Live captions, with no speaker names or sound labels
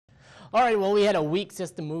All right, well, we had a weak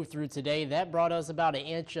system move through today. That brought us about an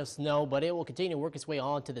inch of snow, but it will continue to work its way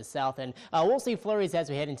on to the south. And we'll see flurries as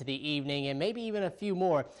we head into the evening and maybe even a few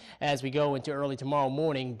more as we go into early tomorrow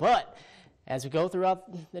morning. But as we go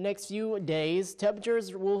throughout the next few days,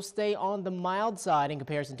 temperatures will stay on the mild side in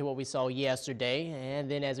comparison to what we saw yesterday. And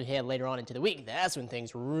then as we head later on into the week, that's when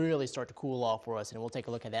things really start to cool off for us. And we'll take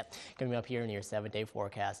a look at that coming up here in your 7-day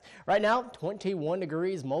forecast. Right now, 21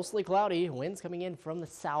 degrees, mostly cloudy. Winds coming in from the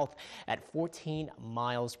south at 14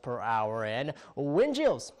 miles per hour. And wind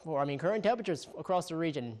chills, current temperatures across the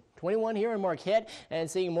region. 21 here in Marquette, and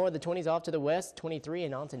seeing more of the 20s off to the west, 23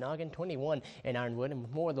 in Ontonagon, 21 in Ironwood, and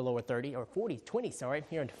more of the lower 20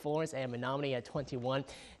 here in Florence and Menominee at 21.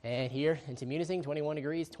 And here into Munising, 21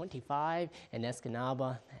 degrees, 25 in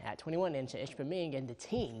Escanaba at 21, into Ishpeming and the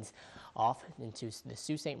teens off into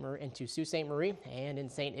Sault Ste. Marie and in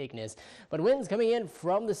St. Ignace. But winds coming in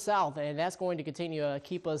from the south, and that's going to continue to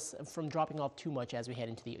keep us from dropping off too much as we head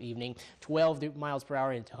into the evening. 12 miles per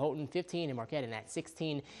hour into Houghton, 15 in Marquette, and at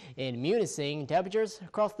 16 in Munising. Temperatures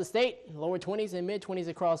across the state, lower 20s and mid 20s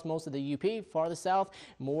across most of the UP. Farther south,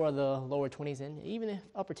 more of the lower 20s and even the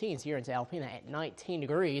upper teens here into Alpena at 19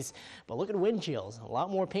 degrees. But look at wind chills, a lot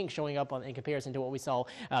more pink showing up in comparison to what we saw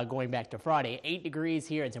going back to Friday. 8 degrees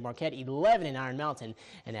here into Marquette, 11 in Iron Mountain,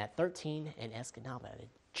 and at 13 in Escanaba.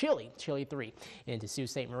 Chilly 3 into Sault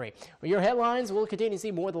Ste. Marie. Well, your headlines, we'll continue to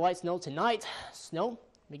see more of the light snow tonight. Snow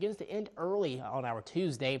begins to end early on our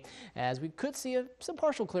Tuesday, as we could see some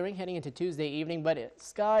partial clearing heading into Tuesday evening, but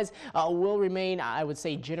skies will remain, I would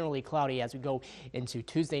say, generally cloudy as we go into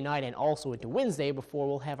Tuesday night and also into Wednesday before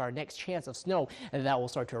we'll have our next chance of snow, and that will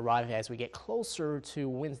start to arrive as we get closer to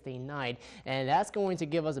Wednesday night, and that's going to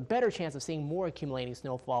give us a better chance of seeing more accumulating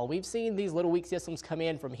snowfall. We've seen these little weak systems come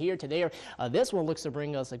in from here to there. This one looks to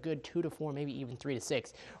bring us a good 2 to 4, maybe even 3 to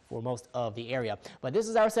 6 for most of the area. But this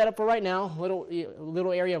is our setup for right now. Little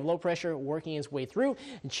area of low pressure working its way through.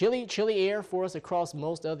 Chilly air for us across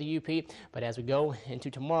most of the UP. But as we go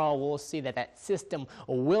into tomorrow, we'll see that system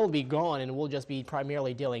will be gone, and we'll just be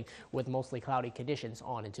primarily dealing with mostly cloudy conditions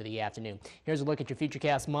on into the afternoon. Here's a look at your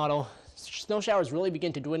Futurecast model. Snow showers really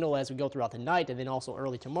begin to dwindle as we go throughout the night and then also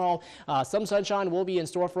early tomorrow. Some sunshine will be in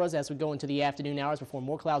store for us as we go into the afternoon hours before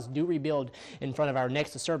more clouds do rebuild in front of our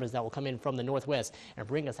next disturbance that will come in from the northwest and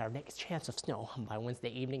bring us our next chance of snow by Wednesday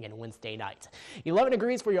evening and Wednesday night. 11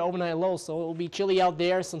 degrees for your overnight low, so it will be chilly out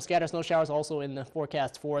there. Some scattered snow showers also in the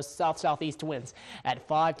forecast for us. South-southeast winds at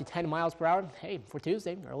 5 to 10 miles per hour. Hey, for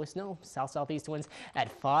Tuesday, early snow. South-southeast winds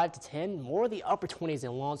at 5 to 10. More of the upper 20s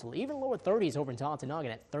in Lawrenceville, even lower 30s over in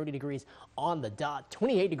Ontonagon at 30 degrees on the dot.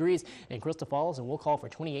 28 degrees in Crystal Falls, and we'll call for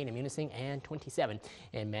 28 in Munising and 27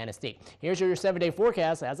 in Manistee. Here's your 7-day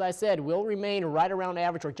forecast. As I said, will remain right around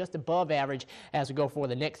average or just above average as we go for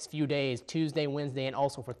the next few days, Tuesday, Wednesday, and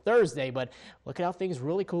also for Thursday. But look at how things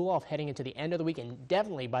really cool off heading into the end of the week and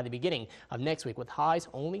definitely by the beginning of next week with highs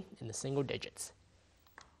only in the single digits.